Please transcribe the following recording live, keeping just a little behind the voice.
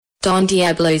Don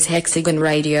Diablo's Hexagon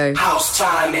Radio. House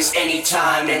time is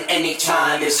anytime, and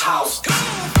anytime is house.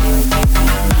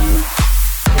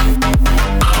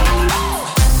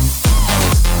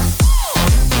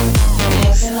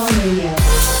 Hexagon Radio.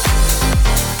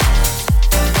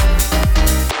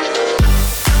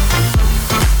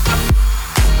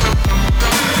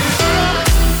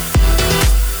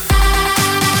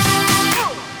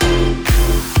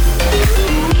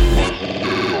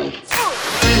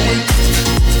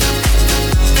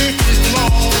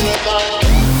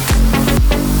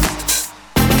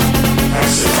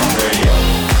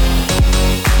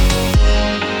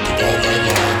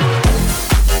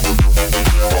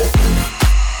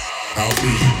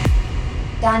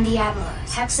 Don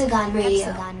Diablo's Hexagon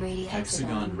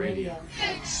Radio.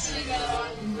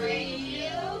 Hexagon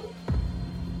Radio.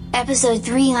 Episode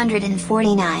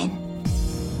 349.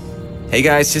 Hey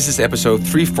guys, this is episode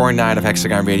 349 of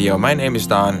Hexagon Radio. My name is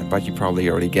Don, but you probably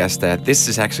already guessed that. This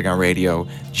is Hexagon Radio.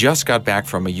 Just got back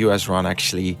from a US run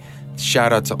actually.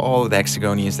 Shout out to all of the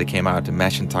Hexagonians that came out to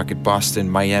Mashantucket, Boston,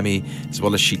 Miami, as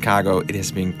well as Chicago. It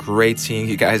has been great seeing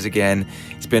you guys again.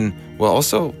 It's been, well,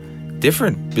 also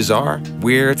different, bizarre,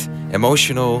 weird,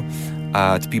 emotional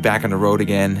to be back on the road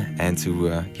again and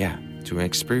to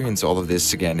experience all of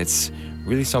this again. It's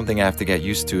really something I have to get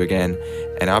used to again.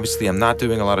 And obviously I'm not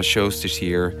doing a lot of shows this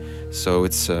year, so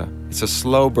it's a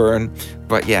slow burn.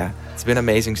 But yeah, it's been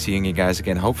amazing seeing you guys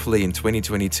again. Hopefully in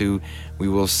 2022 we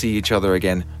will see each other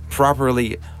again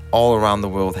properly all around the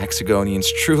world. Hexagonians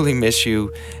truly miss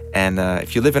you. And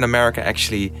if you live in America,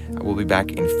 actually, I will be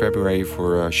back in February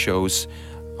for shows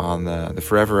on the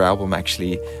Forever album.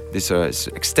 Actually, this is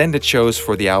extended shows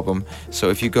for the album. So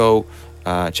if you go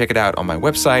check it out on my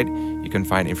website, you can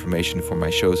find information for my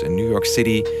shows in New York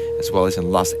City as well as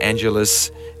in Los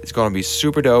Angeles. It's gonna be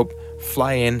super dope.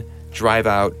 Fly in, drive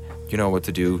out, you know what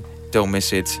to do. Don't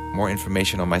miss it. More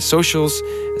information on my socials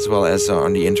as well as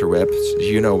on the interweb. So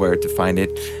you know where to find it.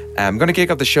 I'm gonna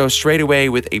kick off the show straight away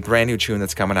with a brand new tune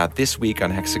that's coming out this week on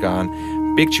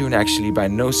Hexagon. Big tune actually by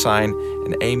No Sign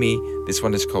and Amy. This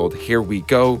one is called Here We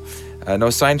Go. No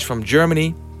Sign's from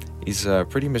Germany. He's a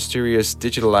pretty mysterious,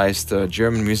 digitalized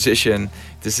German musician.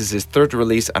 This is his third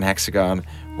release on Hexagon,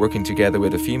 working together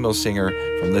with a female singer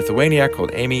from Lithuania called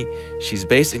Amy. She's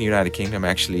based in the United Kingdom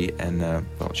actually, and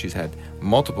she's had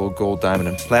multiple gold, diamond,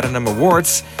 and platinum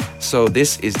awards. So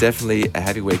this is definitely a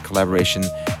heavyweight collaboration.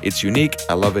 It's unique,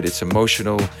 I love it, it's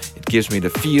emotional, it gives me the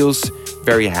feels.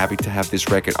 Very happy to have this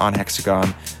record on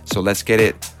Hexagon. So let's get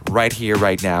it right here,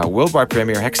 right now. Worldwide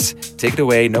premiere, Hex, take it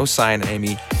away. No Sign,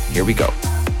 Amy, here we go.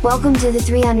 Welcome to the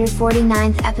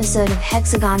 349th episode of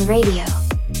Hexagon Radio.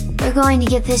 We're going to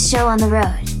get this show on the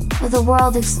road, with a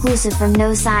world exclusive from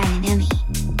No Sign and Emmy.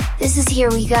 This is Here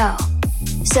We Go.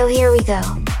 So here we go,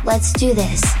 let's do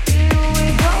this. Here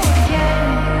we go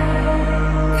again.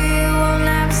 We will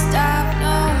never stop,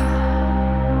 no.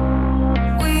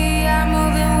 We are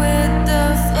moving with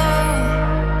the flow.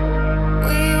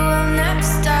 We will never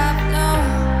stop, no.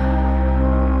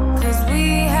 'Cause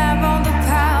we have all the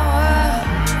power.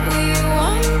 We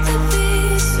want the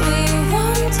peace, we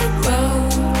want to grow.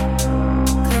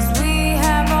 'Cause we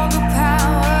have all the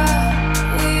power.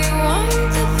 We want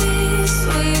the peace,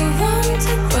 we want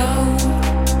to grow.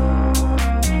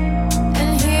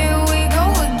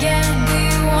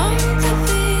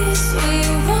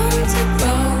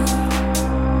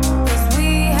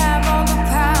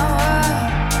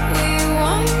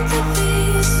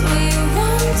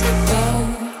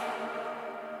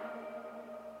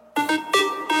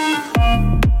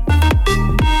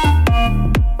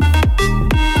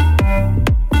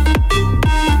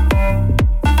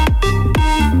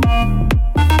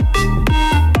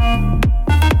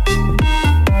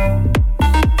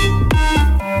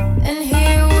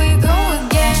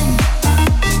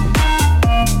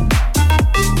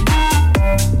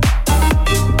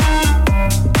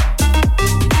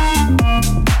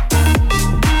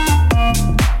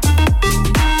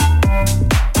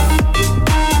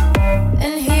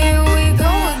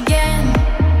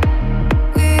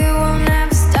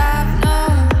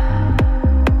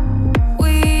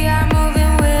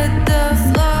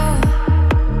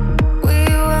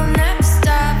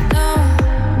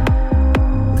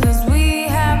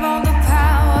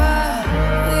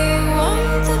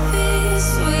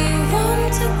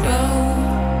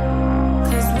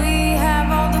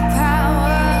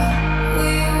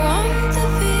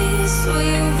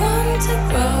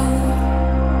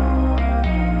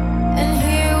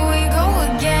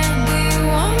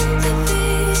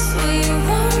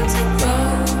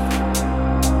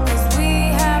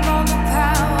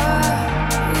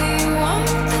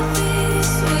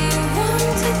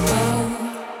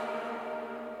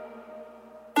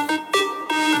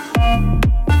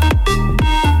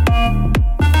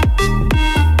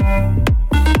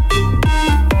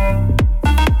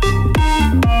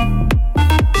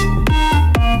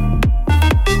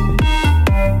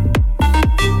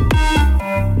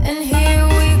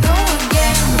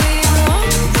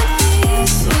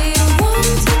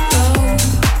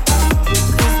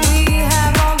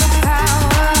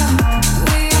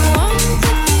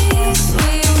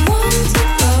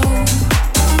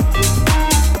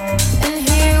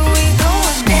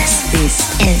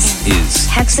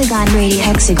 Hexagon Radio.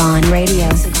 Hexagon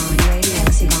Radio.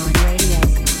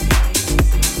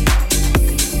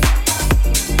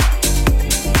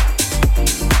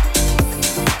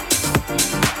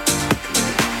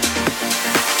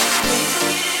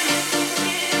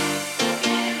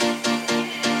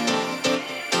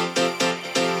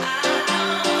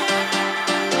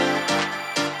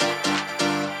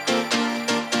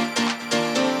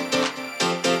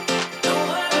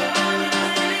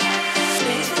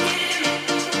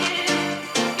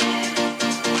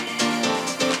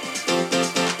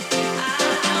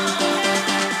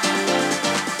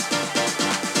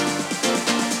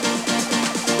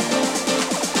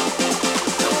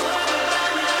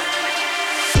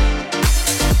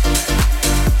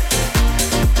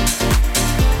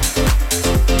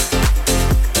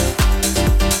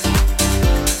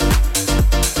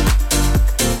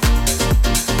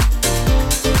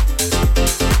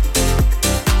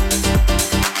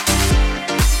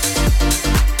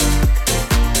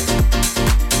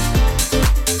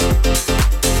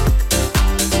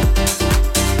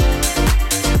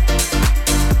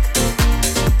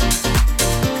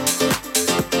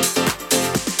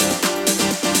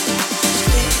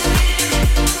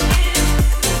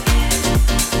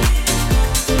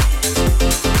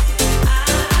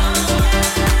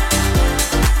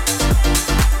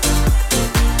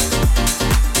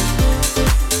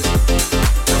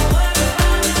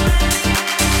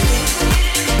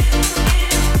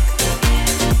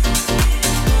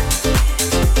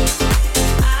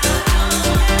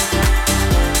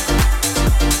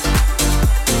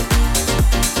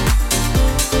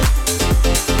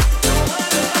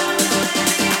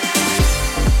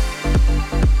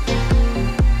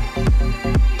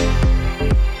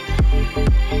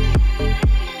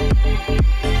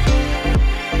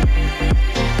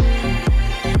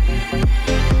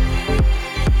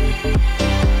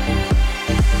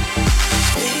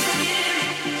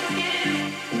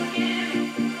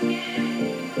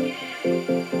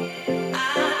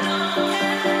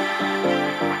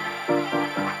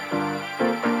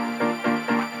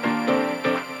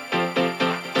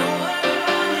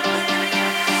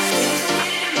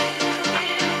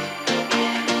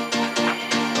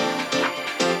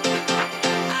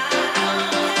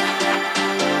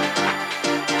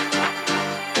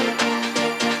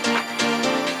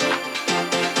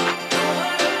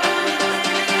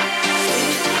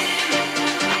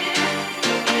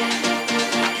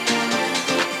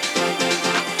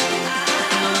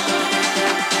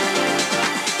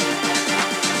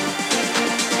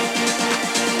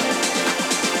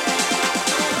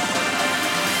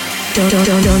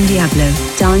 Don Diablo.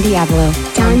 Don Diablo.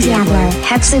 Don Diablo.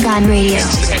 Hexagon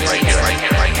Radio.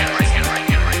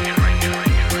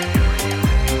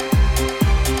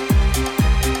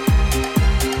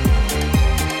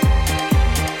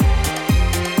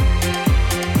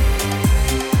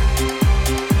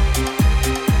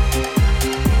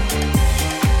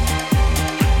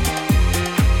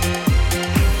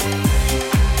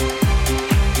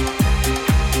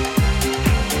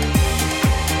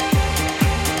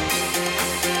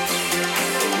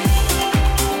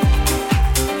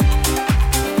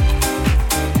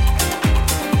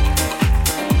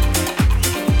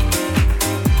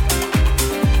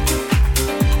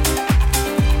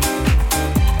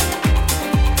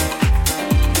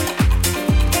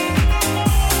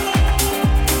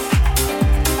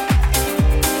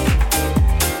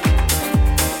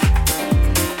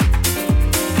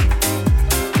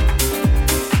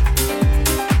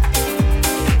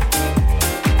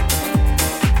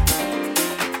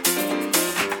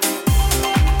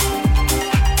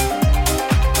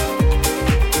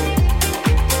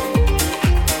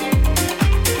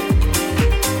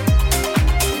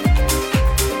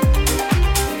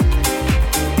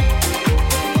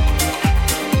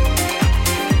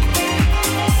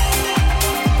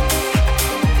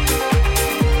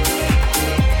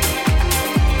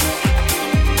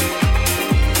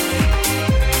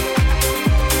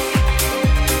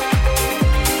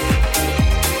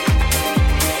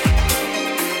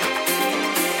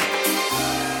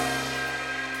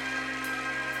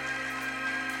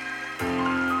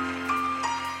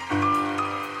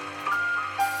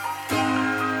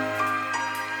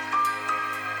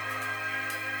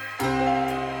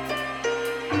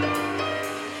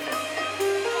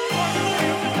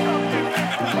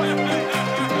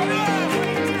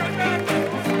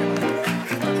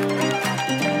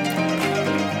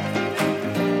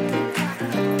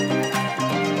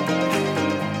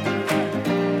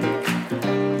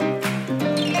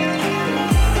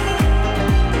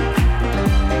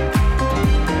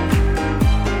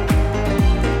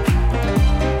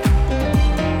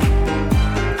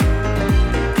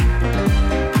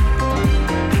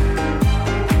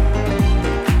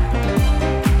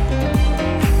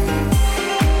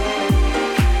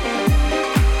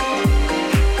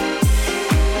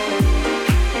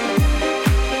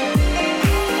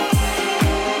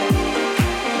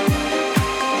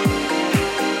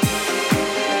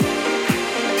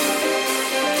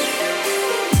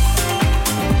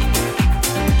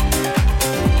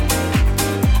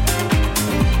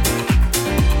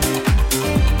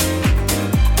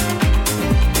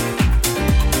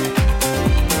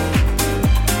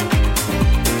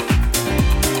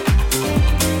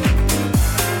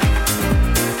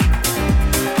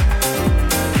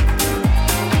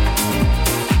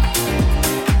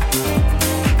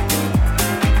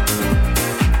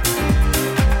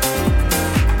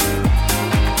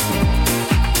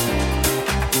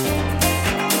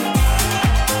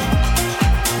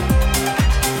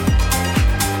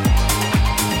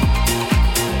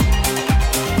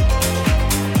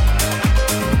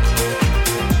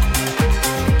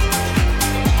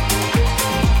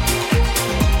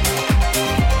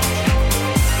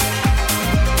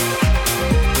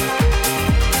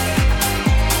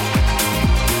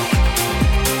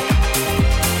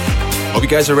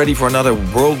 guys are ready for another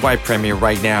worldwide premiere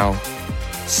right now.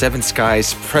 Seven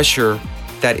Skies, Pressure.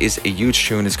 That is a huge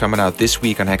tune. It's coming out this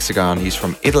week on Hexagon. He's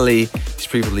from Italy. He's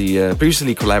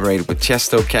previously collaborated with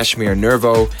Chesto, Kashmir,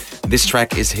 Nervo. This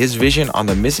track is his vision on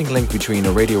the missing link between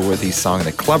a radio-worthy song and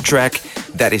a club track.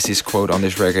 That is his quote on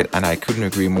this record, and I couldn't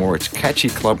agree more. It's catchy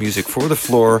club music for the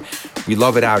floor. We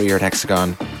love it out here at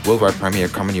Hexagon. Worldwide premiere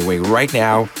coming your way right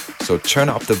now. So turn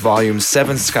up the volume.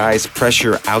 Seven Skies,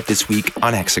 Pressure, out this week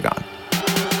on Hexagon.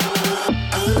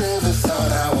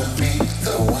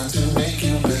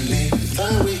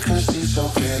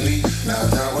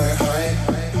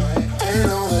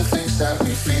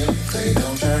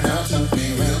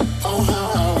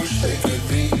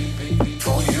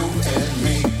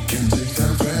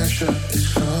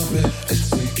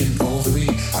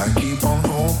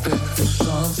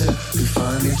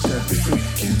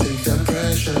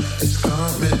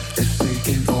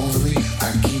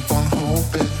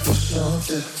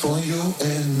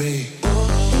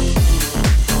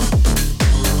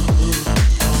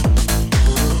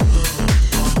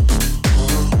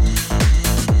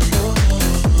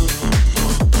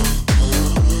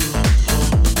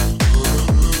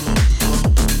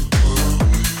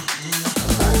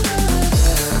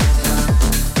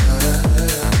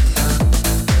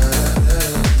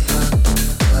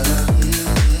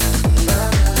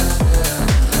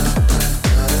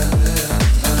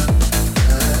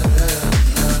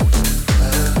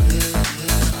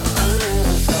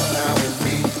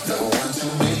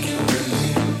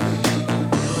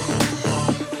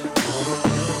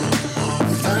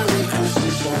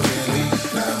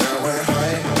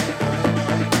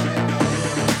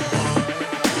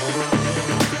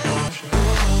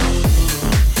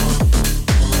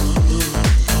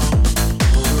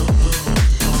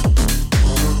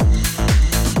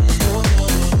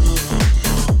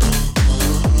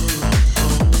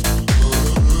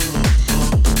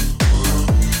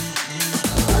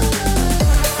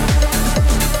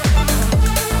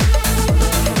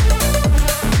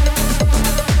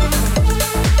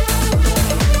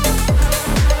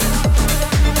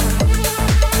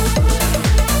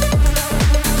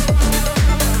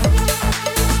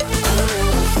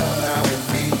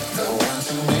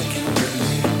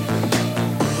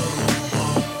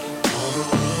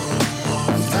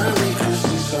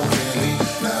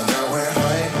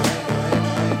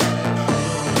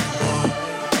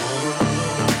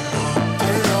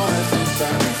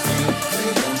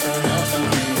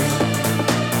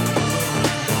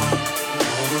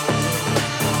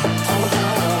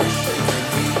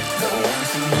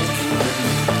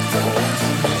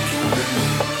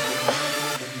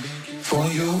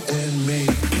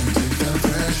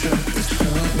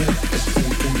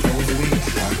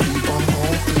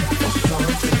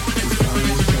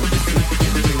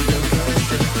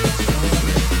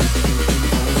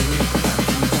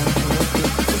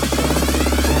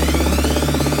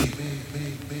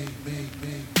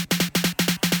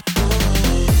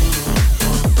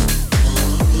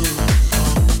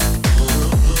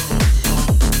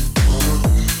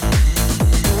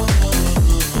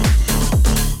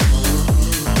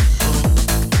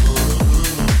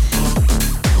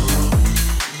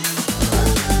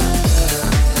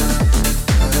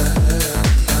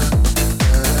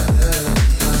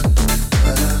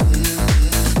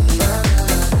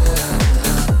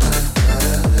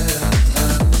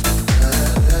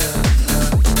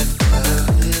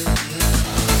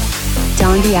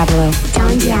 Diablo.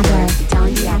 Don Diablo.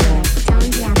 Don Diablo. Don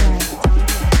Diablo.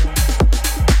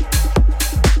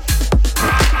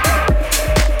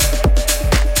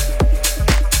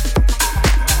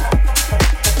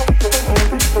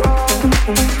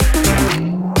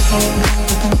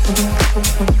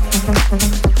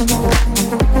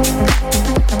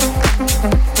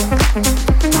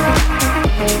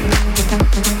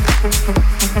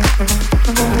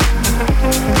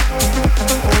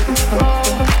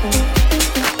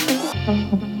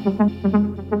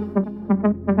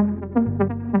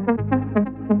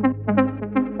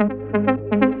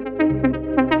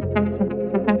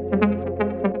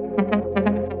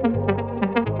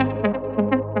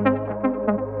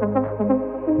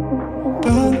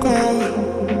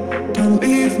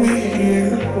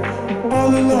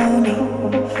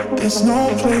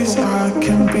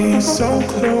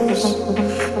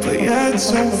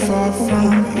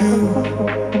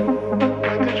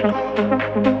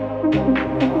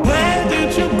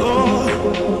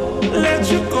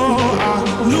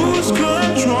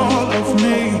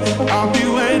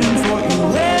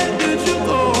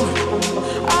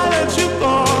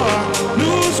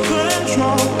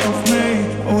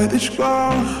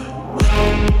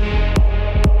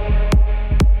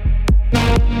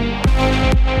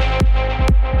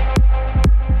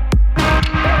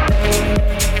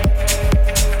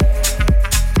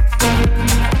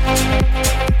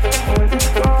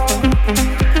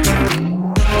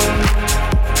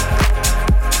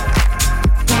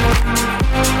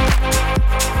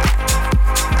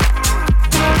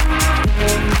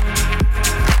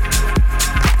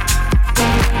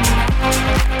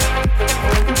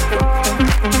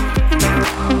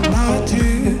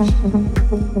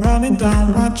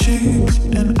 down my cheeks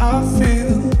and I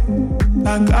feel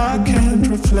like I can't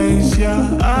replace you.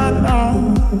 I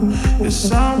know you're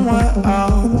somewhere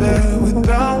out there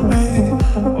without me.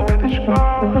 Where did you go?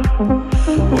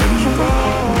 Where did you go?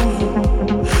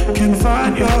 Can't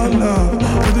find your love.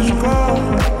 Where did you go?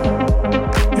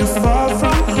 You're far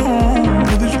from home.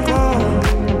 Where did you go?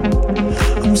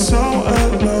 I'm so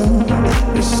alone.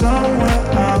 You're somewhere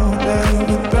out there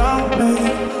without me.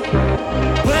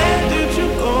 Where did you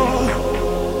go?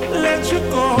 Let you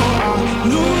go. I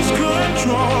lose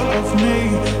control of me.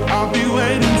 I'll be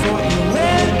waiting for you.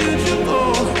 Where did you go?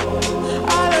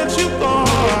 I let you go.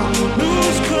 I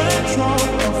lose control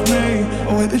of me.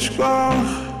 Where did you go?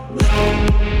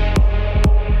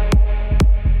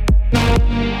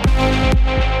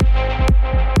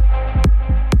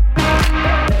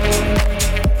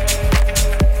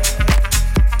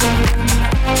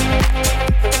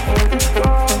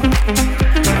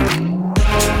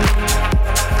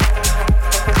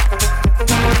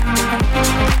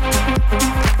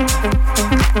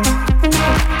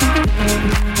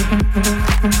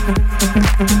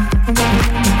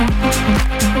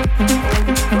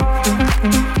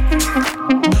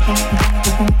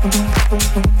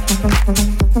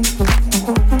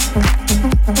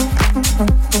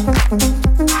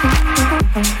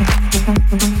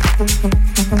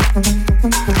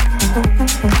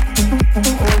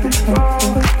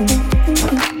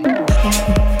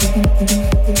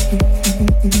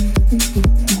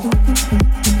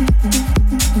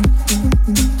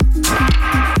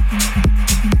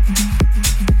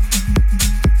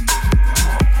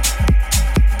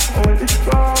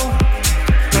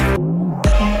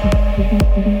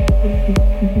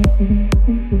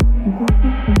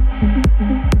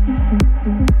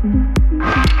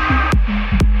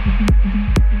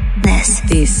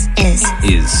 This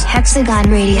is Hexagon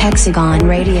Radio. Hexagon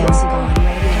Radio.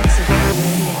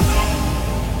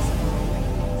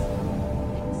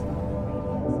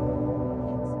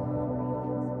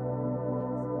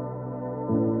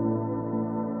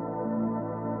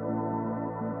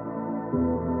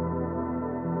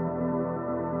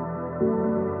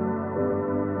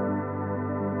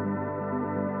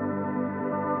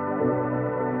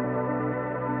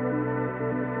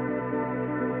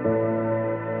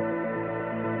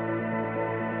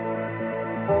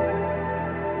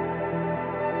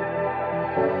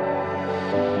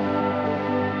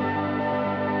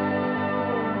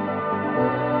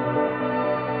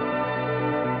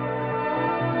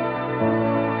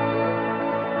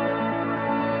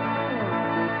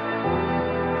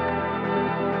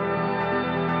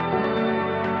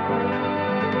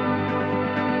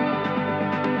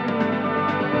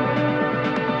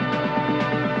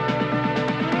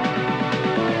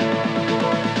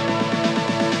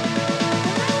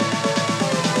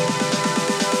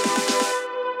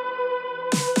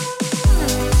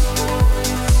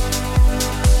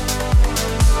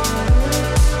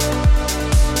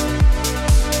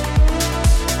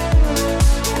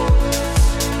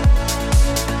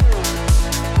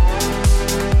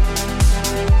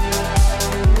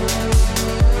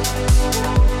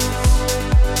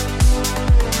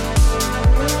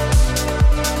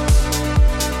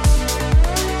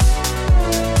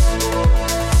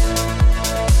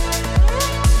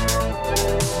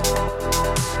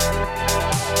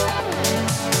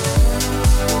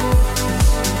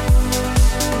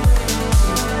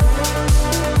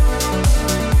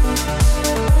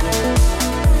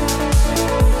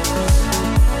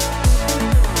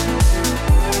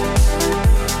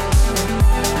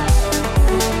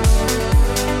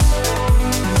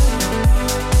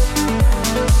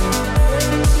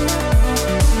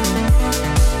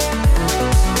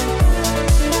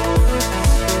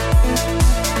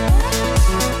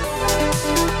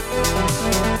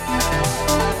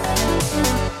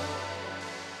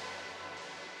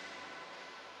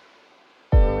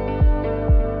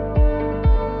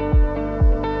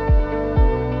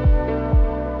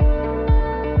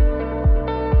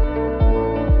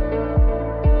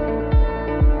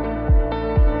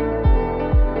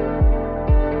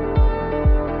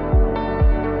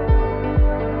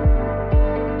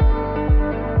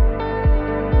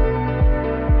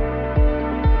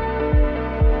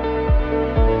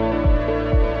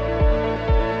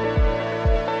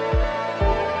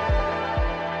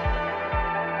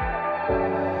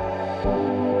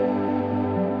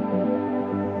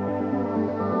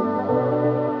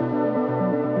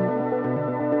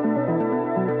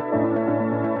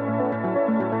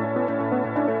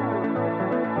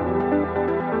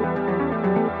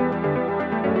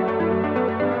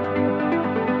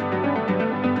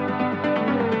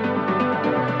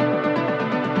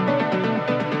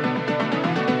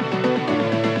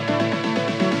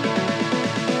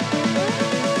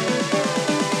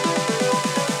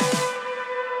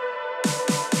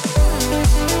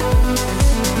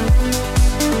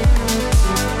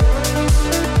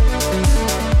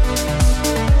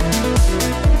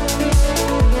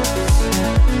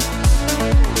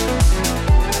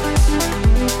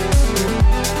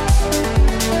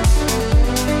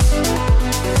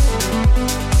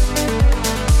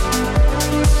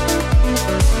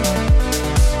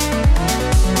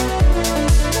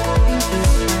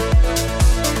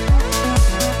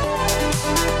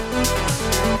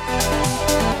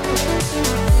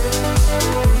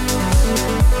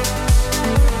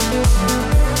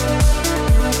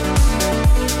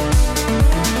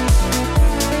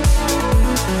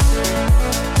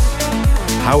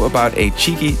 about a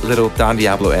cheeky little Don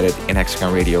Diablo edit in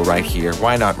Hexagon Radio right here?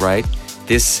 Why not, right?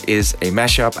 This is a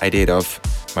mashup I did of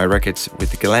my records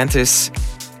with Galantis,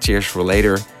 Tears for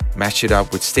Later, mashed it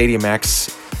up with Stadium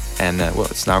X, and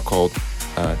it's now called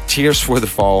Tears for the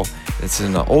Fall. It's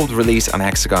an old release on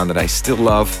Hexagon that I still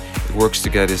love. It works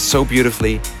together so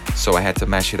beautifully, so I had to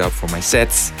mash it up for my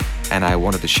sets, and I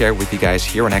wanted to share it with you guys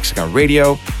here on Hexagon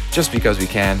Radio, just because we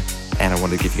can, and I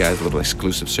wanted to give you guys a little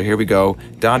exclusive. So here we go,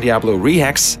 Don Diablo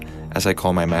Rehex, as I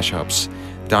call my mashups.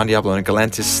 Don Diablo and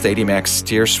Galantis, Stadium X,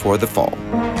 Tears for the Fall.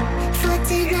 For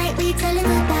tonight we tell them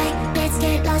goodbye. Let's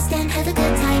get lost and have a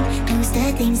good time. Those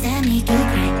the things that make you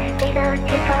cry. Save those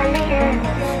tears for later.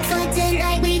 For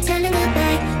tonight we tell them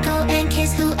goodbye. Go and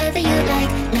kiss whoever you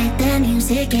like. Let the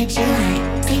music get you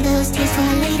high. Save those tears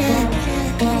for later.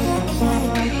 Save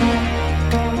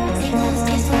those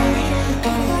tears for later.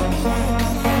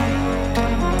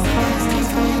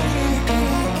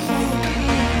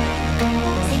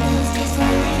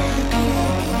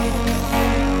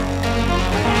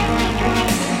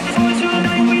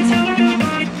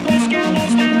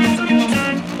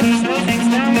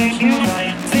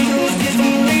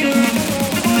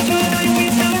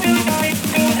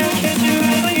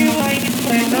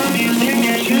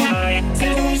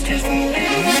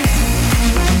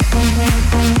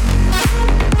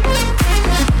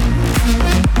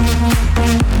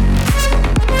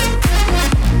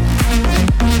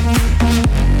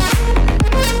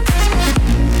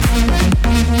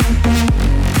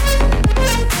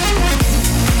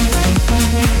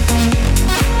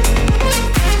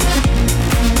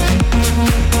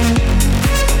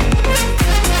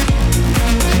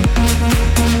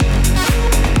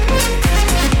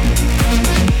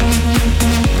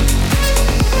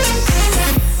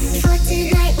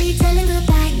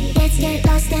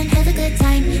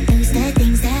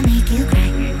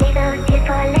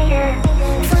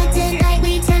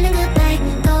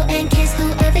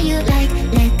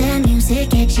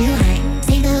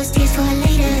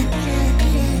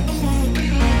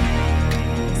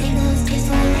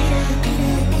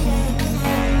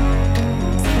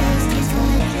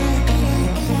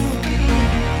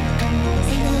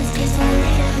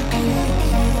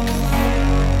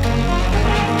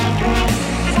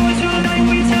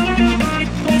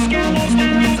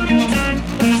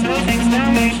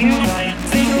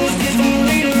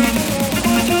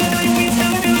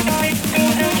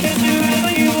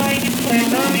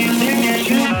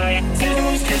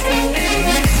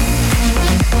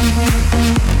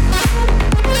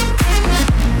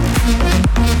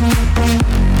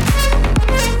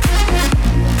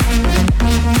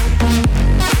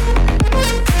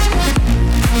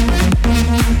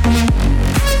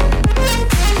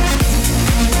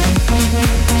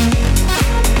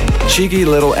 Cheeky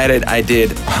little edit I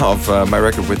did of my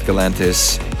record with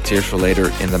Galantis, Tears for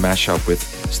Later, in the mashup with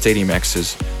Stadium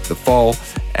X's The Fall.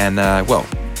 And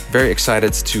very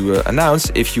excited to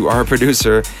announce, if you are a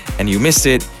producer and you missed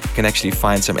it, you can actually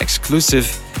find some exclusive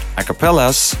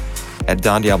acapellas at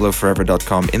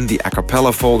dondiabloforever.com in the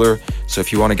acapella folder. So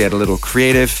if you want to get a little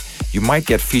creative, you might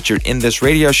get featured in this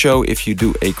radio show if you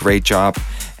do a great job.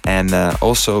 And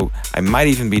also, I might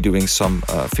even be doing some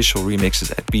official remixes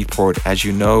at Beatport. As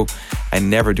you know, I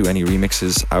never do any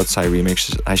remixes, outside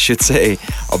remixes, I should say,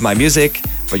 of my music.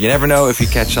 But you never know, if you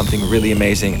catch something really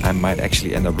amazing, I might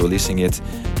actually end up releasing it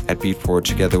at Beatport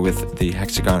together with the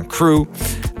Hexagon crew.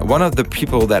 One of the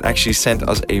people that actually sent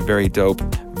us a very dope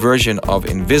version of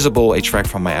Invisible, a track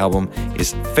from my album,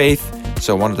 is Faith.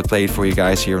 So I wanted to play it for you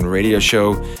guys here on the radio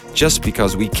show, just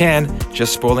because we can,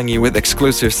 just spoiling you with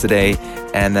exclusives today.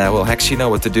 And Hex, you know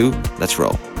what to do. Let's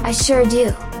roll. I sure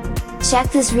do.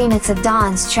 Check this remix of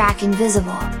Don's track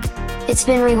Invisible. It's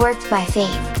been reworked by Faith,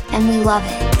 and we love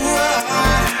it.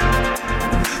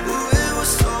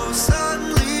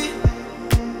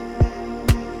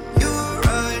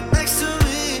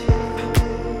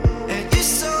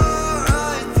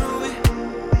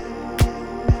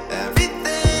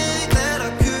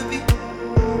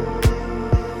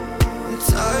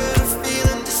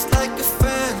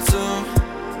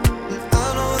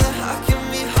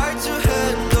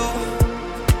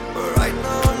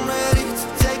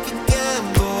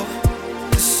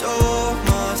 So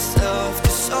much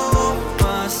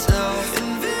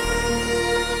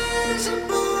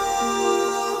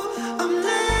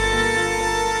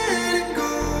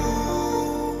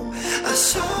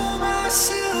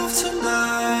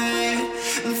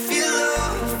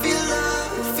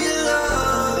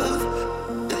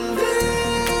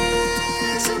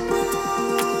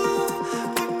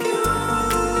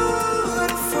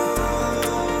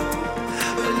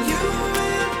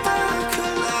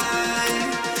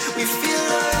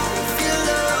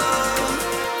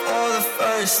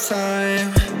first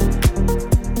time.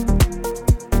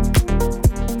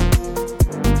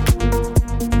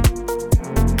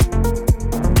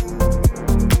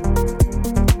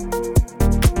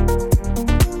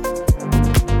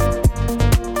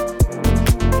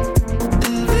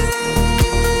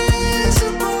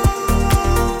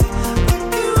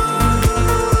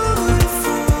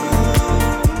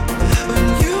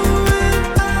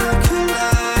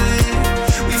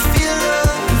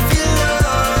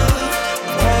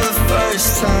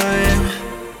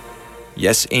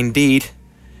 Yes, indeed.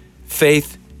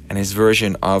 Faith and his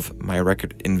version of my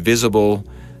record Invisible.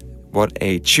 What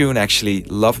a tune, actually.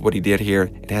 Love what he did here.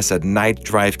 It has that night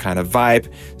drive kind of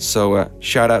vibe. So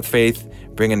shout out Faith,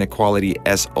 bringing the quality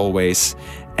as always.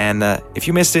 And if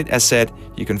you missed it, as said,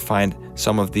 you can find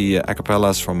some of the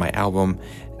acapellas from my album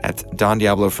at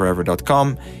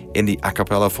dondiabloforever.com in the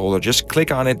acapella folder. Just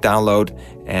click on it, download,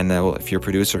 and if you're a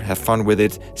producer, have fun with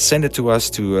it. Send it to us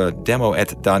to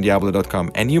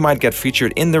demo@dondiablo.com, and you might get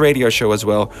featured in the radio show as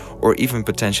well, or even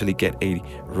potentially get a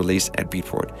release at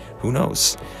Beatport. Who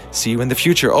knows? See you in the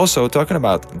future. Also, talking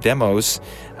about demos,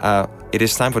 it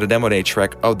is time for the Demo Day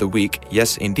track of the week.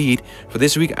 Yes, indeed. For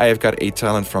this week, I have got a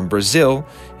talent from Brazil.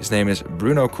 His name is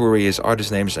Bruno Curry. His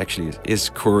artist name is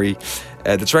Curry.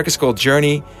 The track is called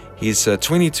Journey. He's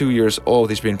 22 years old.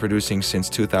 He's been producing since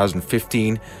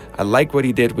 2015. I like what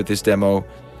he did with this demo.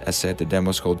 As said, the demo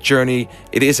is called Journey.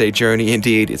 It is a journey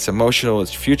indeed. It's emotional,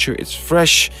 it's future, it's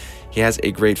fresh. He has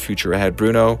a great future ahead.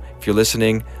 Bruno, if you're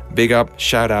listening, big up,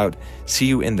 shout out. See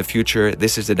you in the future.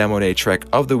 This is the Demo Day track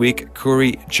of the week.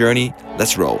 Curry, Journey.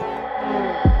 Let's roll.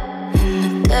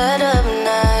 In the dead of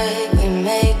night, we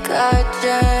make our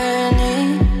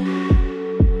journey.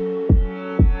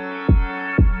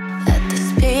 At the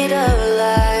speed of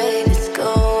light, it's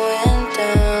going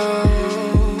down.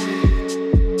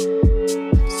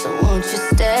 So won't you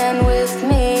stand with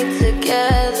me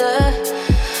together?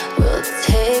 We'll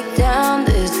take down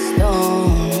this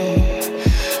stone.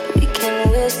 We can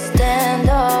withstand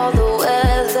all the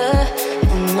weather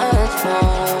and much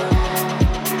more.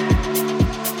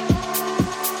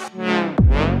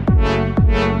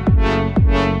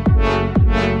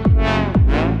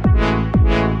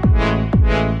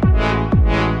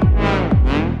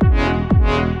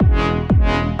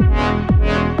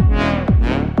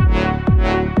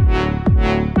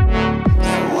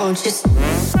 Just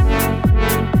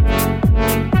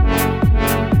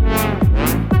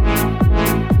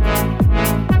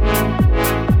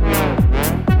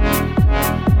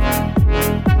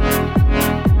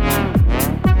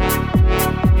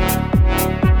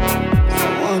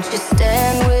won't you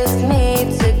stand with me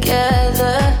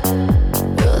together?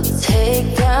 We'll take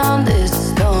down this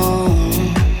stone.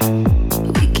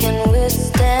 We can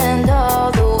withstand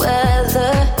all the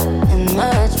weather and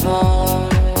much more.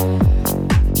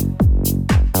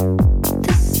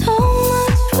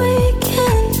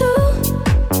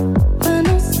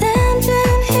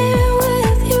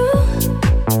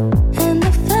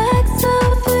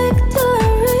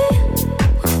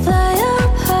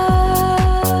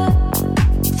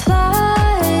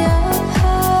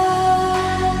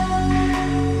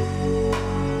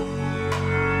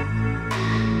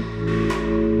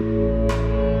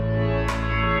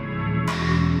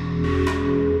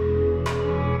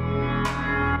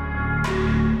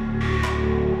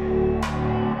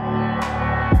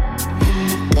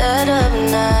 Dead of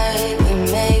night, we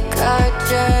make our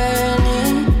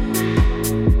journey.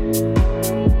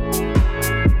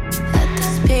 At the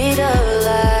speed of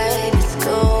light, it's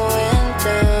going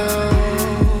down.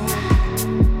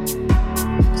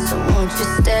 So won't you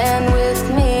stand with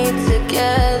me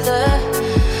together?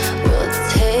 We'll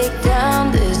take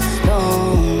down this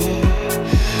stone.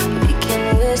 We can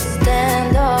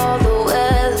withstand all the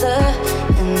weather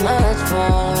and much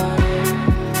more.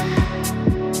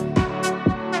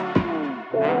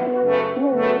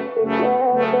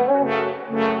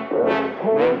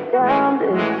 Down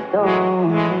this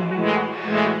stone,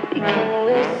 we can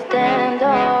withstand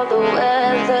all the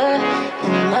weather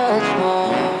and much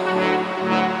more.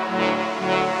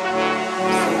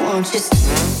 So won't you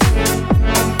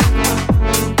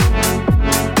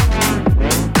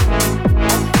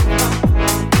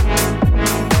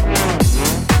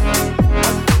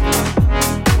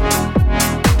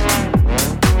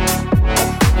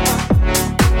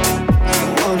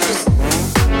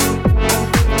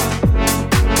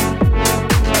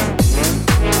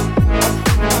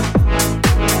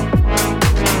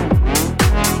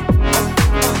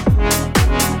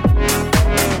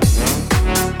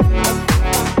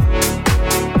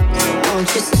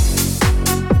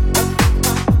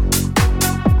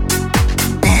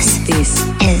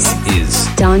This is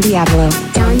Don Diablo.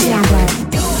 Don Diablo.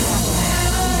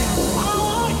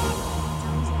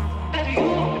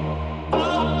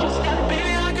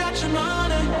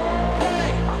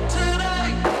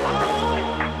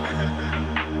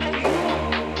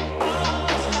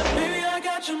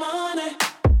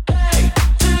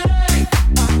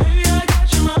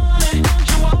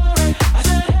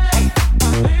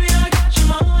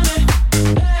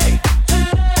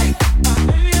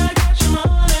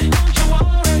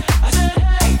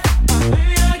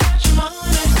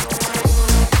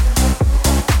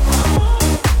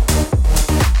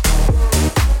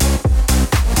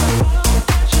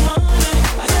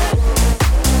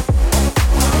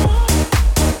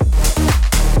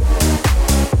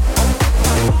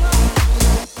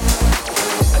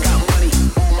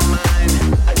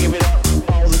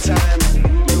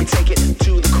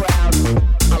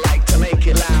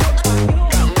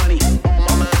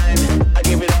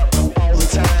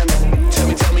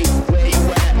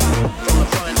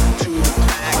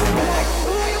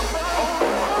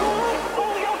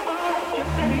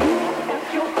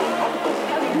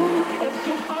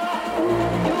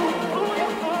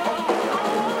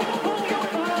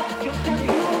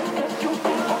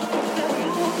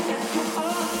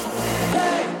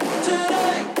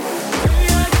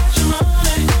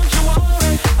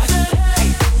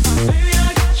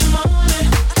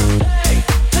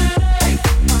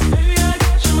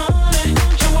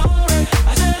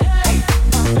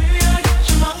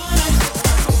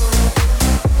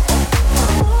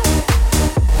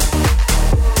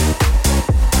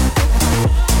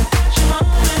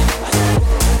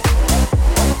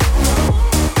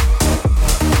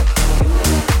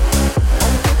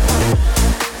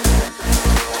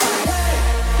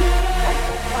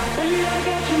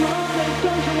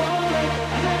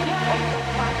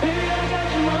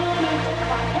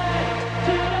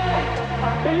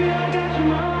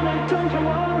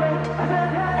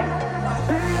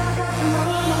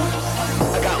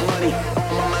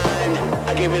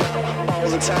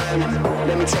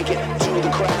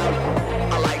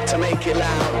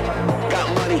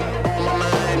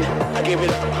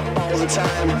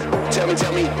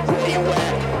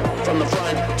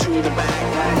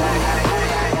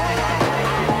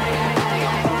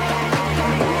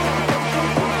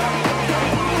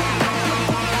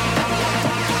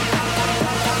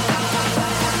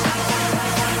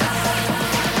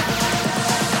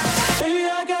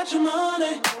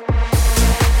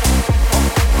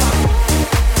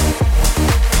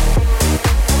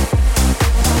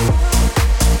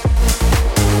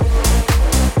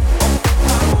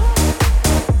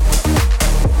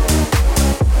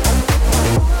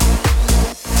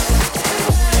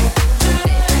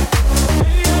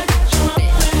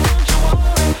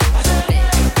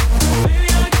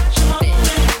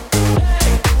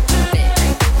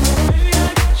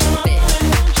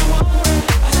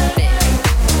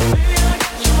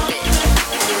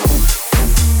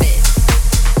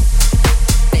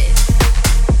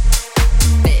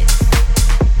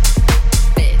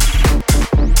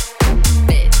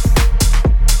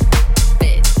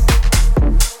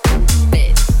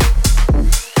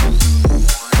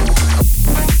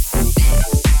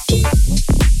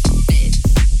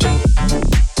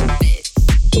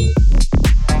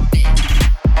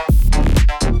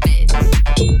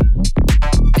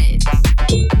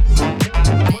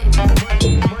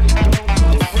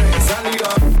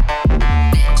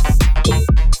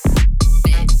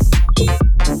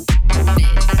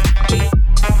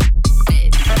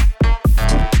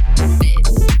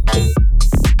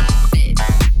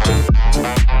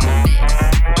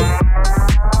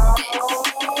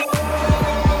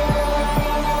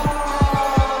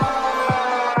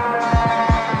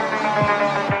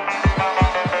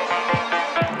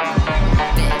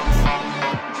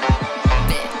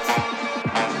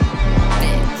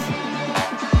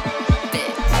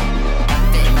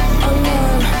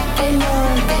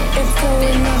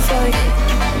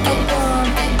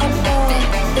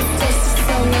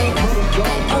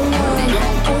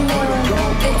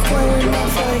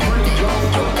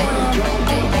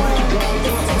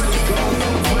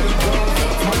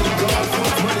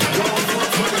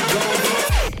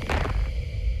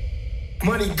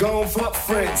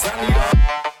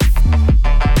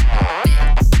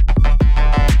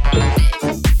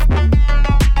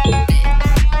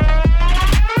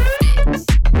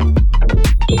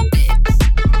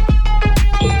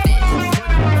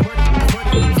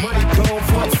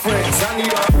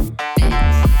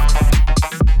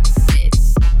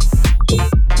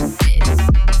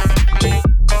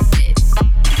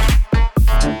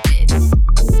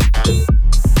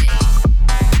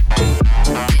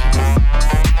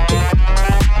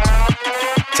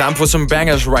 Time for some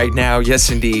bangers right now. Yes,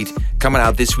 indeed. Coming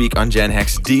out this week on Gen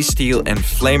Hex, D-Steel and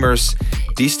Flamers.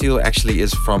 D-Steel actually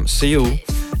is from Seoul,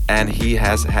 and he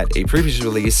has had a previous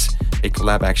release, a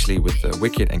collab actually with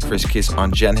Wicked and Chris Kiss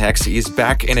on Gen Hex. He is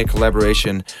back in a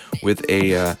collaboration with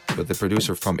the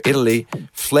producer from Italy,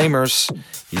 Flamers.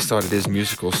 He started his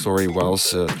musical story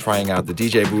whilst trying out the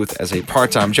DJ booth as a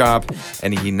part-time job,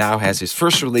 and he now has his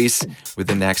first release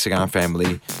within the Hexagon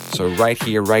family. So right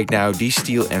here, right now,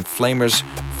 D-Steel and Flamers,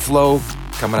 Flow,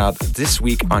 coming out this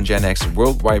week on Gen X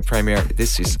worldwide premiere.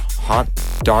 This is hot,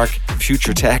 dark,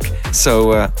 future tech.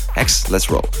 So Hex, let's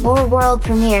roll. More world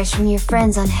premieres from your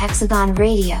friends on Hexagon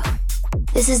Radio.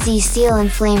 This is D-Steel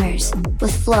and Flamers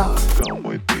with Flow. Come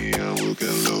with me and we'll get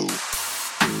low.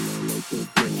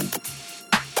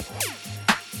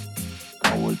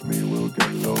 Come with me, we'll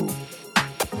get low.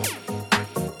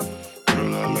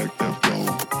 Girl, I like that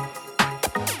flow.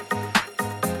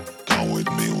 Come with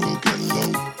me, we'll get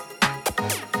low.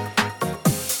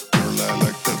 Girl, I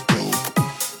like that flow.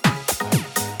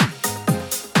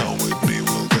 Come with me,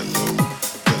 we'll get low.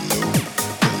 Get low,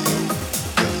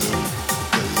 get low,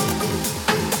 get low, get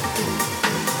low.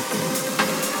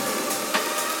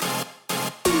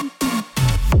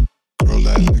 Girl, I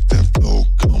like that flow.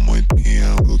 Come with me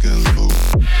and we'll get low.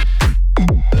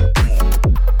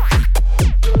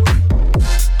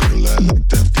 Girl, I like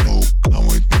that flow. Come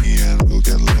with me and we'll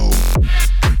get low.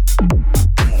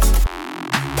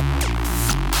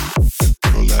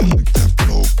 Girl, I like that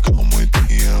flow. Come with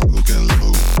me and we'll get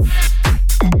low.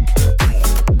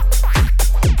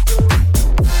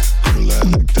 Girl, I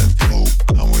like that flow.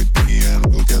 Come with me and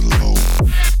we'll get low.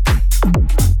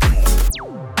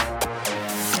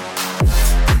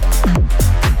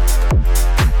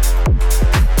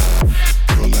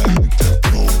 Girl, I like that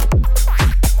flow.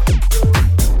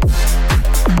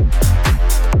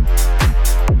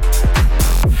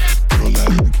 Girl, I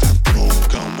like that flow.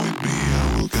 Come with me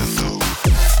and we'll get low.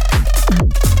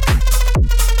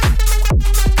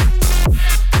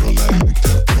 Girl, I like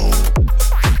that flow.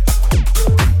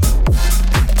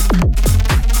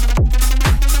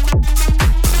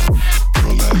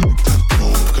 Girl, I like that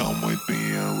flow. Come with me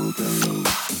and we'll get low.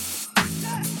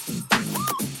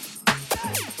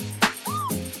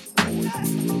 Come with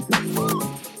me, we'll get low.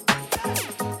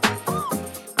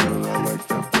 Girl, I like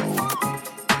that flow.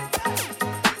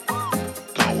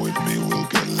 Come with me, we'll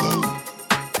get low.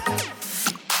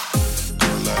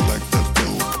 Girl, I like that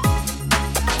flow.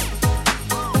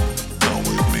 Come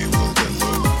with me, we'll get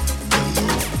low. Get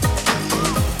low, get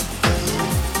low, get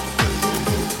low,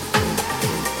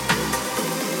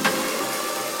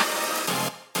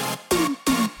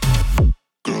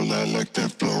 Girl, I like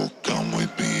that flow. Come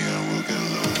with me and we'll get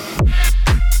low.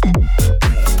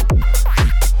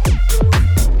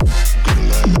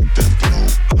 Girl, I like that flow.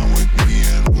 Come with me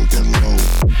and we'll get low.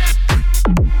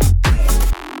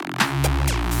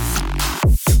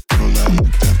 Girl, I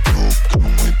like that flow.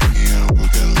 Come with me and we'll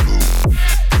get low.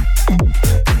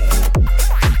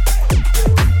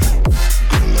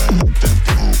 Girl, I like that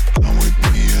flow. Come with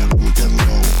me and we'll get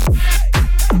low.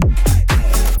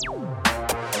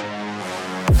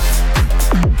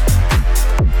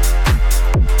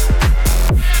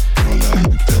 Girl, I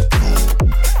like that flow.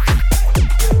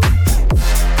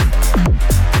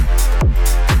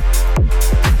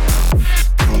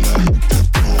 Girl, I like that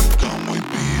flow. Come with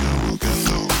me and we'll get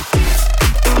low. Girl,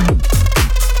 I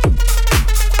like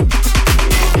that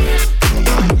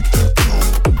flow.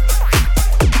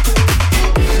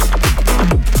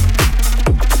 Girl, I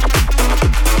like that flow.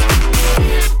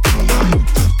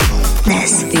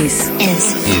 This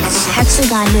is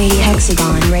Hexagon Radio.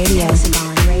 Hexagon Radio.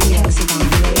 Hexagon Radio. Hexagon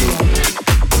Radio.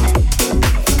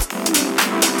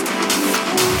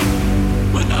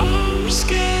 When I'm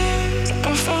scared,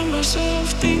 I find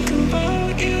myself thinking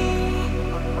about you.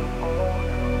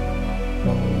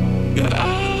 You're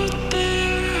out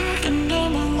there and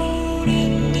I'm alone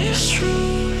in this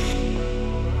room.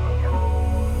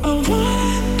 I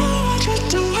wanna know what you're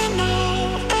doing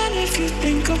now, and if you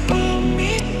think about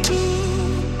me too.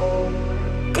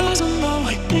 'Cause I'm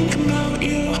always thinking about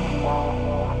you.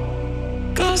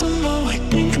 'Cause I'm always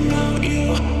thinking about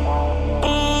you.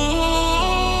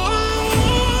 Oh,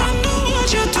 I know what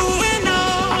you're doing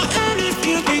now, and if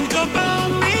you think about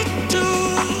me too.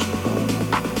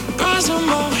 'Cause I'm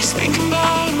always thinking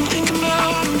about, I'm thinking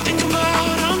about, I'm thinking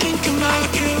about, I'm thinking about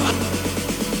you.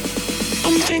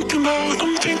 I'm thinking about,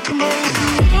 I'm thinking about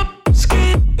you. I'm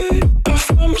scared,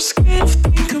 I'm scared of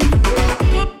thinking about.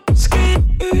 I'm scared,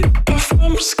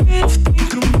 I'm scared of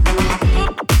thinking about.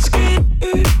 I'm scared,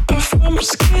 I'm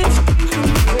scared of thinking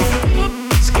about.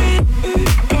 I'm scared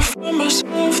of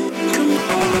myself thinking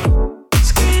about.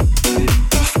 Scared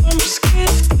of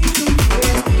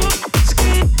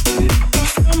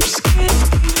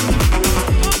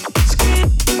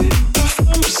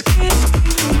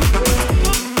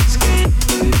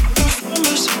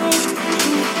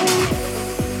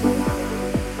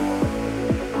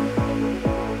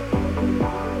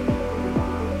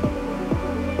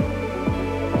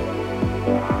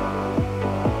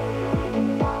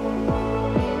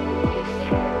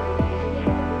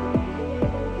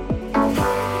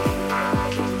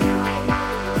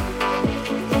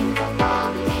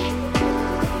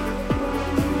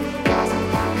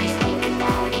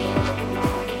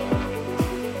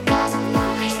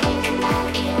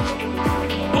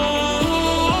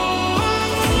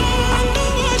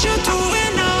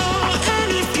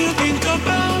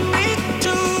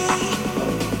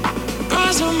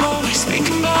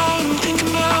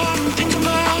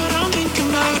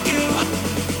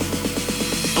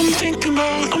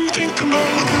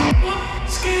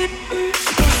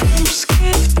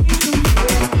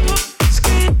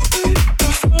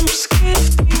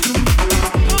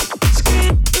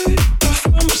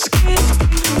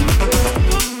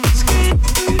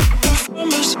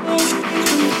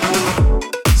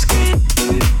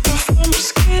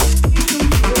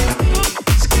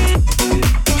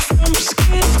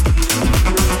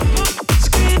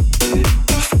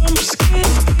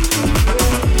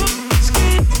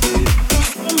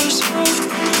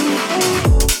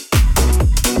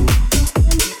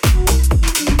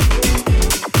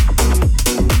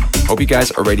You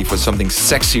guys are ready for something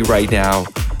sexy right now.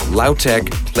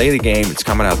 Loudtech, Play the Game. It's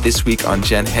coming out this week on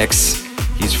Gen Hex.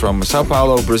 He's from Sao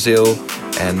Paulo, Brazil,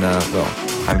 and well,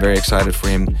 I'm very excited for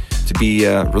him to be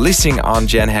releasing on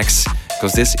Gen Hex,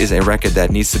 because this is a record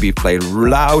that needs to be played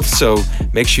loud, so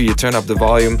make sure you turn up the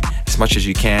volume as much as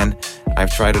you can.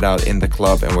 I've tried it out in the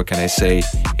club, and what can I say?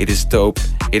 It is dope.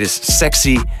 It is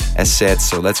sexy, as said,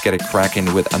 so let's get it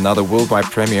cracking with another worldwide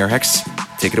premiere. Hex,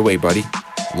 take it away, buddy.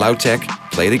 Loudtech,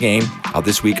 Play the Game, out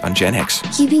this week on Gen Hex.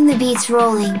 Keeping the beats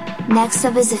rolling, next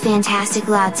up is a fantastic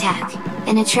Loudtech,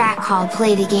 and a track called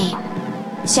Play the Game.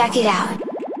 Check it out.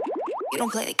 You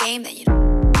don't play the game, then you don't.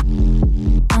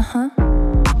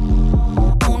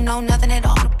 Oh no, nothing at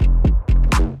all.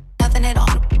 Nothing at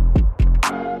all.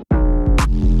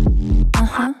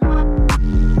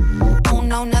 Oh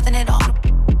no, nothing at all.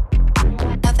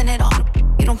 Nothing at all.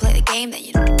 You don't play the game, then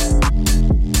you don't.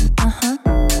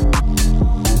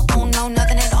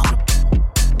 Nothing at all.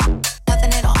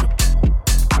 Nothing at all.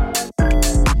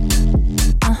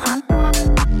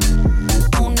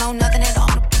 Oh no, nothing at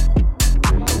all.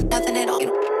 Nothing at all. You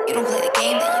don't play the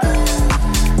game, then you don't.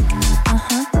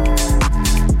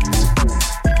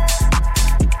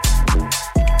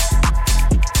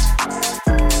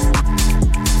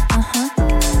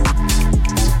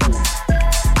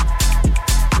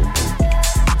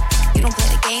 You don't play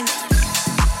the game, then you don't.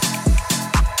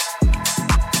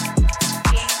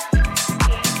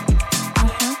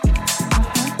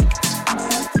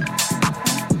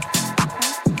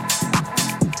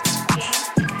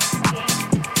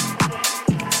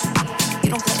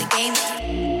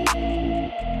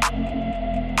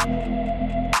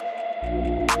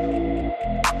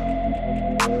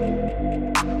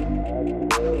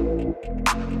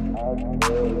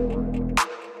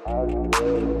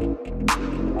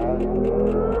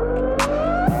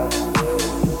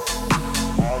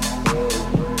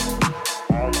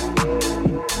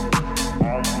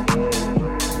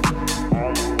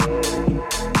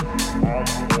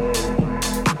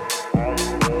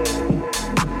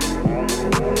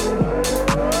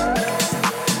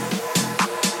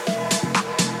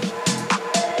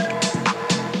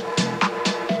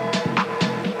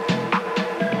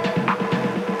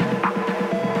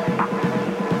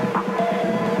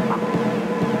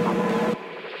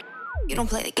 You don't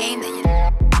play the game, then you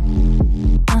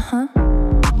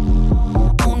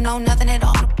Oh no, nothing at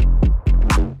all.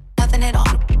 Nothing at all.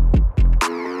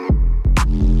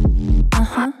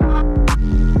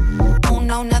 Oh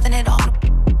no, nothing at all.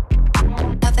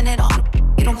 Nothing at all.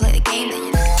 You don't play the game, then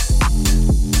you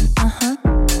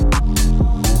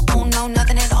Oh no,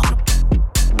 nothing at all.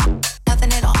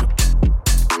 Nothing at all.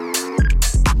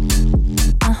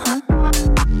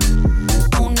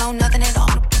 Oh no, nothing at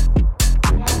all.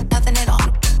 Nothing at all.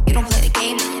 You don't play the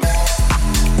game, then you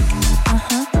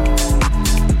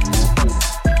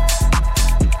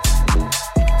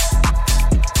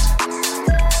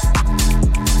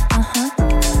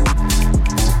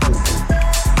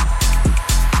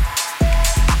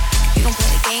You don't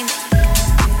play the game, then you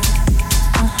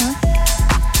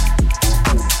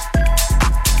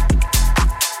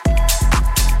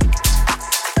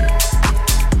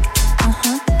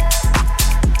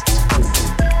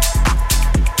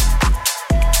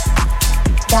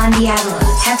Don Diablo,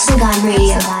 Hexagon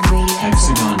Radio.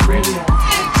 Hexagon Radio.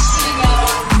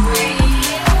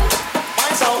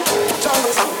 My sound,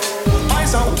 jungle sound. My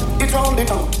sound, it round the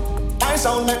town. My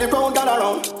sound, make the crowd gather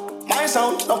round. My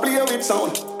sound, don't play with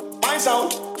sound. My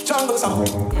sound, jungle sound.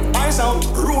 My sound,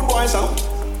 rude boy sound.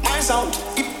 My sound,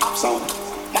 hip hop sound.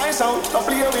 My sound, don't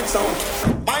play with sound.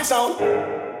 My sound.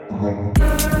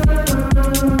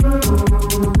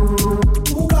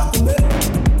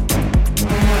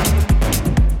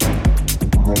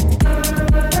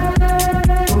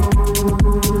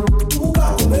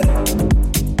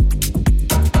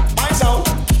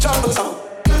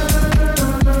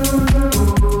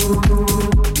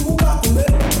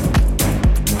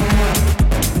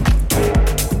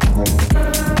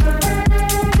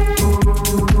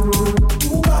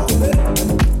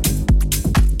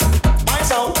 My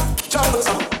sound,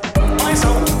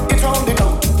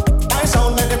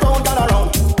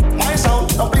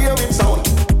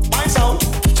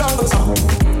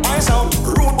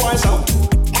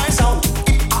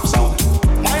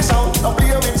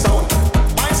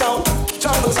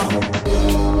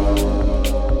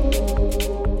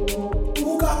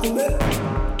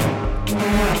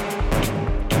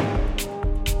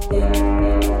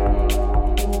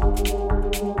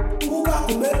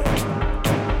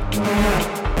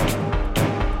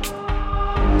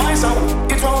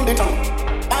 sound, it round the town.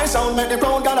 My sound make the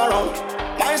crowd gather round.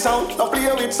 My sound, no play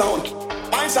with sound.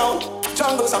 My sound,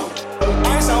 jungle sound.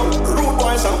 My sound, rude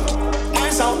boy sound. My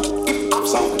sound, hip hop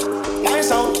sound. My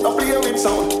sound, no play with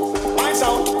sound. My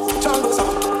sound, jungle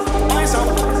sound. My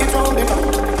sound, it round the town.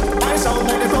 My sound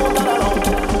make the crowd gather round.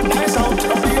 My sound,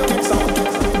 no play with sound.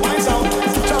 My sound,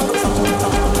 jungle sound.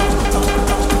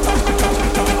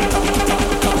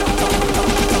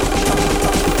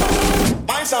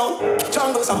 My sound,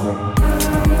 jungle sound.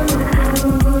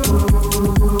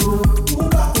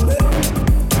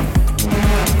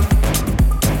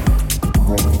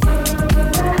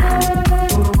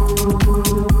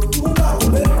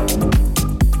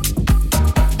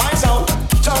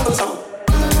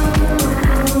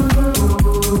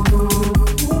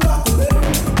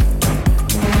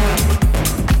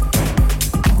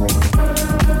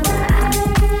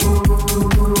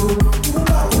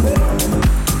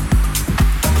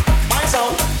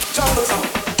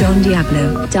 Don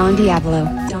Diablo. Don Diablo.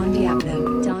 Don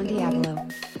Diablo. Don Diablo.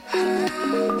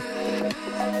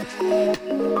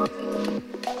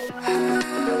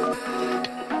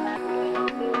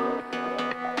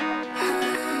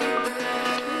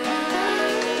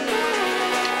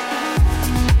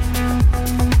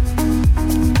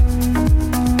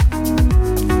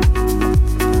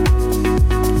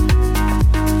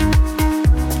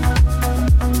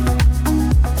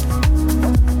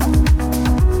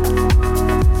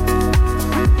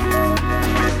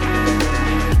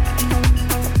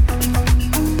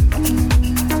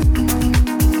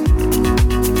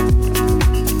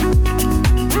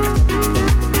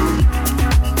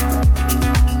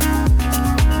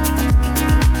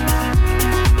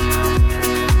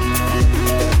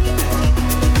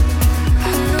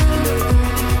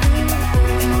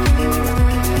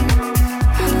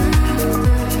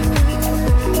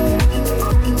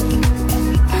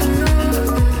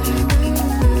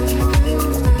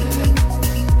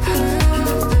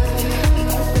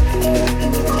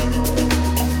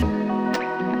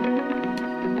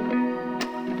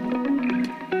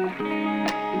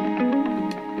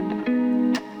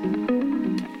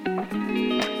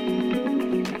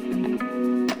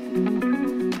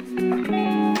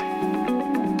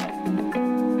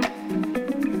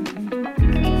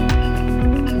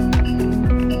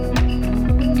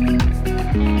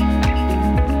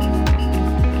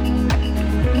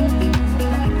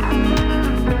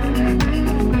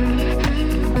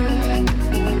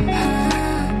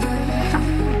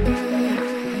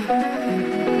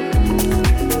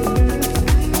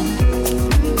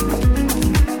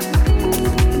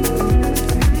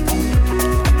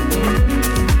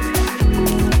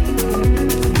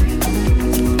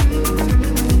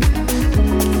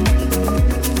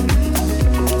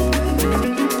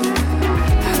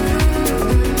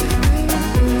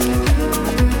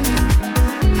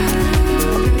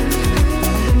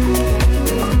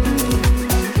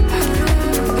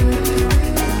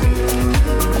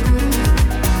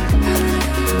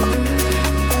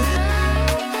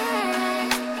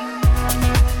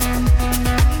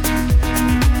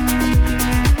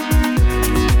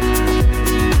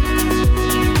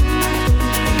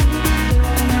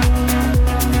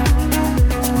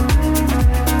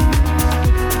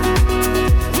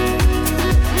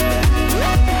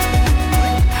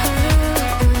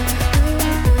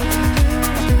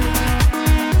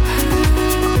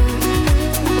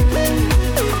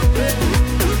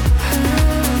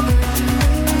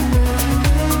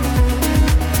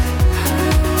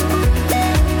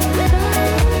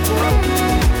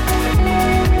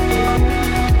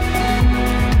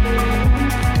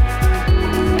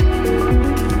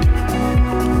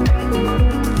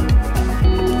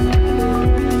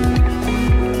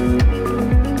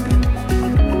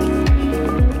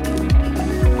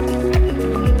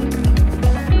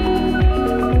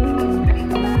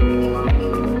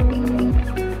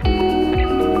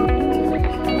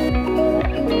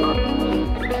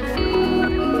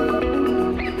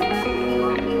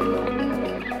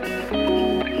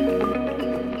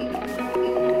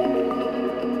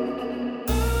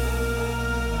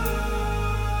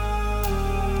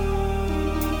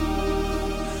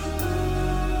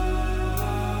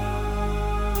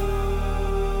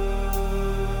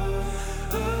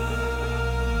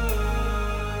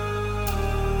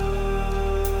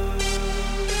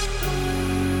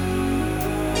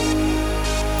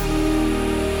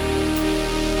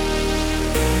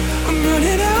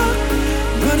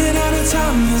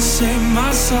 time to save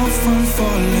myself from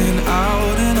falling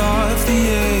out and off the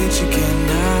edge again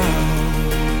now.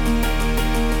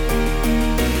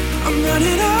 I'm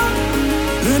running out,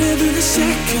 running through the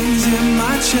seconds in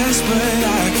my chest, but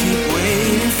I keep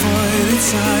waiting for the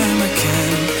anytime I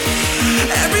can.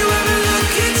 Everywhere I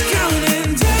look, it's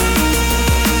counting down.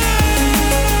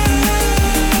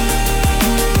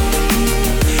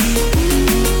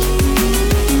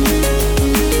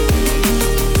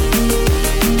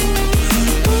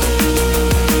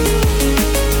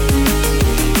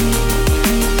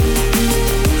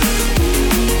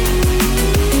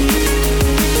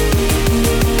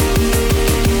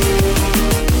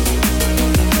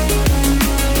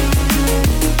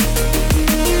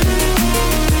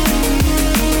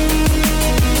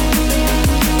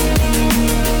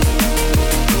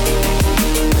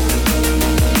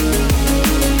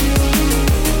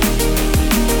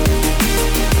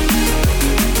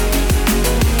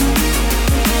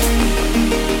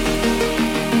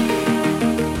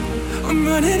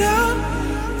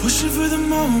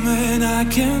 I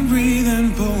can't breathe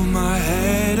and pull my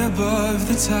head above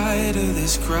the tide of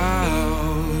this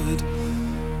crowd.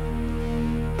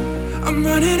 I'm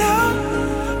running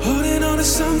out, holding on to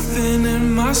something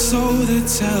in my soul that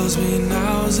tells me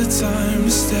now's the time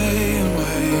to stay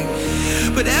away.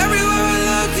 But everywhere I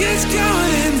look, it's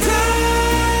going down,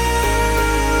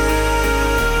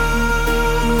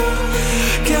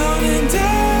 counting down.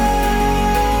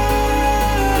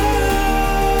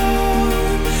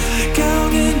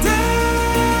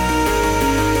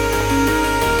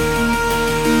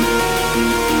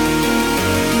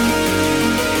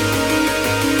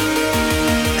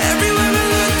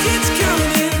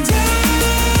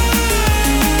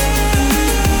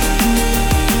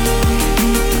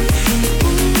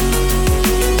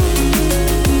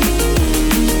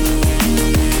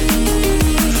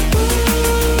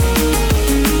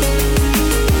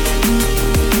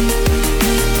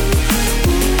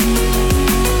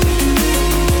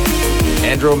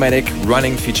 Andromatic,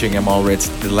 Running featuring Amal Ritz,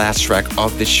 the last track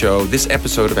of this show, this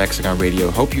episode of Hexagon Radio.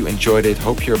 Hope you enjoyed it.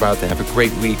 Hope you're about to have a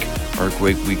great week or a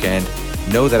great weekend.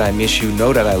 Know that I miss you.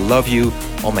 Know that I love you.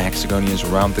 All my Hexagonians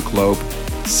around the globe.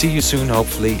 See you soon,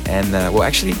 hopefully. And, well,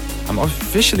 actually, I'm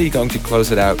officially going to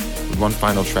close it out with one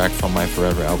final track from my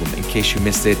Forever album. In case you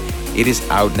missed it, it is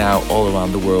out now all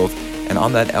around the world. And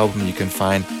on that album, you can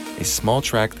find a small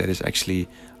track that is actually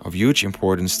of huge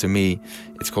importance to me.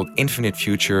 It's called Infinite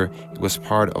Future. It was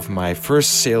part of my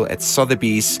first sale at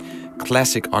Sotheby's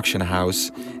classic auction house,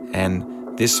 and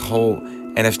this whole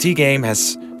NFT game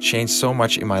has changed so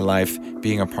much in my life,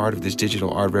 being a part of this digital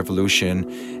art revolution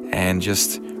and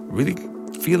just really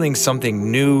feeling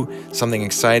something new, something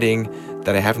exciting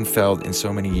that I haven't felt in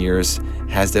so many years.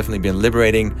 Has definitely been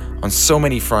liberating on so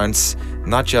many fronts,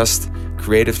 not just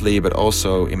creatively but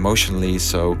also emotionally.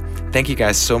 So thank you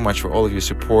guys so much for all of your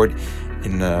support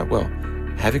in well,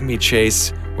 having me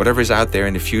chase whatever is out there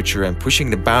in the future and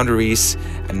pushing the boundaries.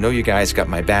 I know you guys got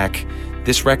my back.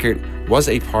 This record was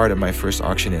a part of my first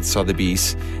auction at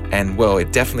Sotheby's, and well,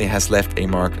 it definitely has left a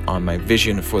mark on my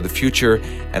vision for the future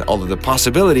and all of the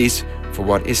possibilities for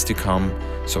what is to come.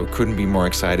 So couldn't be more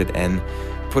excited, and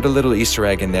put a little Easter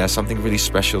egg in there, something really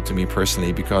special to me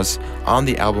personally, because on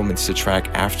the album it's the track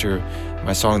after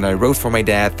my song that I wrote for my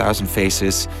dad, 1,000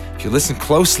 Faces. If you listen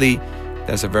closely,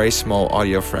 there's a very small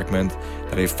audio fragment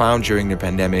that I found during the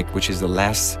pandemic, which is the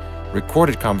last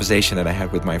recorded conversation that I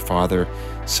had with my father.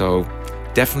 So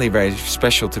definitely very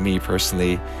special to me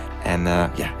personally. And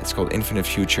yeah, it's called Infinite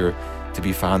Future, to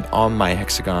be found on my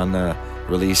Hexagon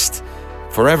released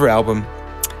Forever album.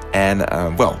 And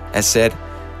well, as said,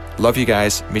 love you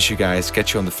guys, miss you guys,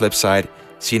 catch you on the flip side.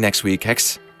 See you next week.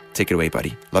 Hex, take it away,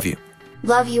 buddy. Love you.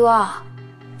 Love you all.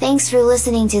 Thanks for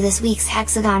listening to this week's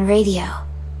Hexagon Radio.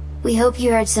 We hope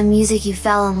you heard some music you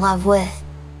fell in love with.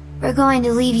 We're going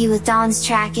to leave you with Dawn's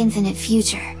track Infinite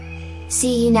Future.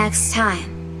 See you next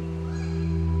time.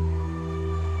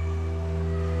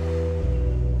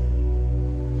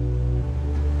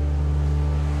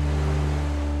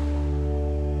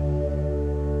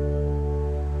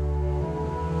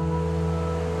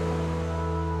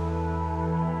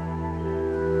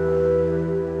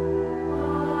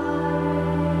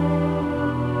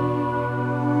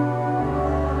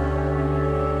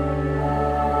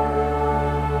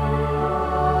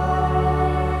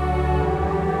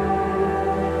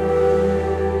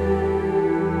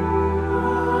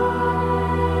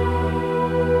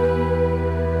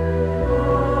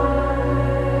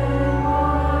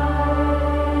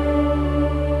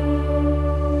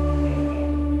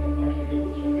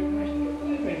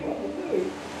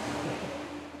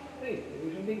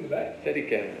 Steady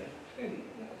camera.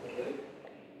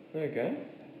 There you go.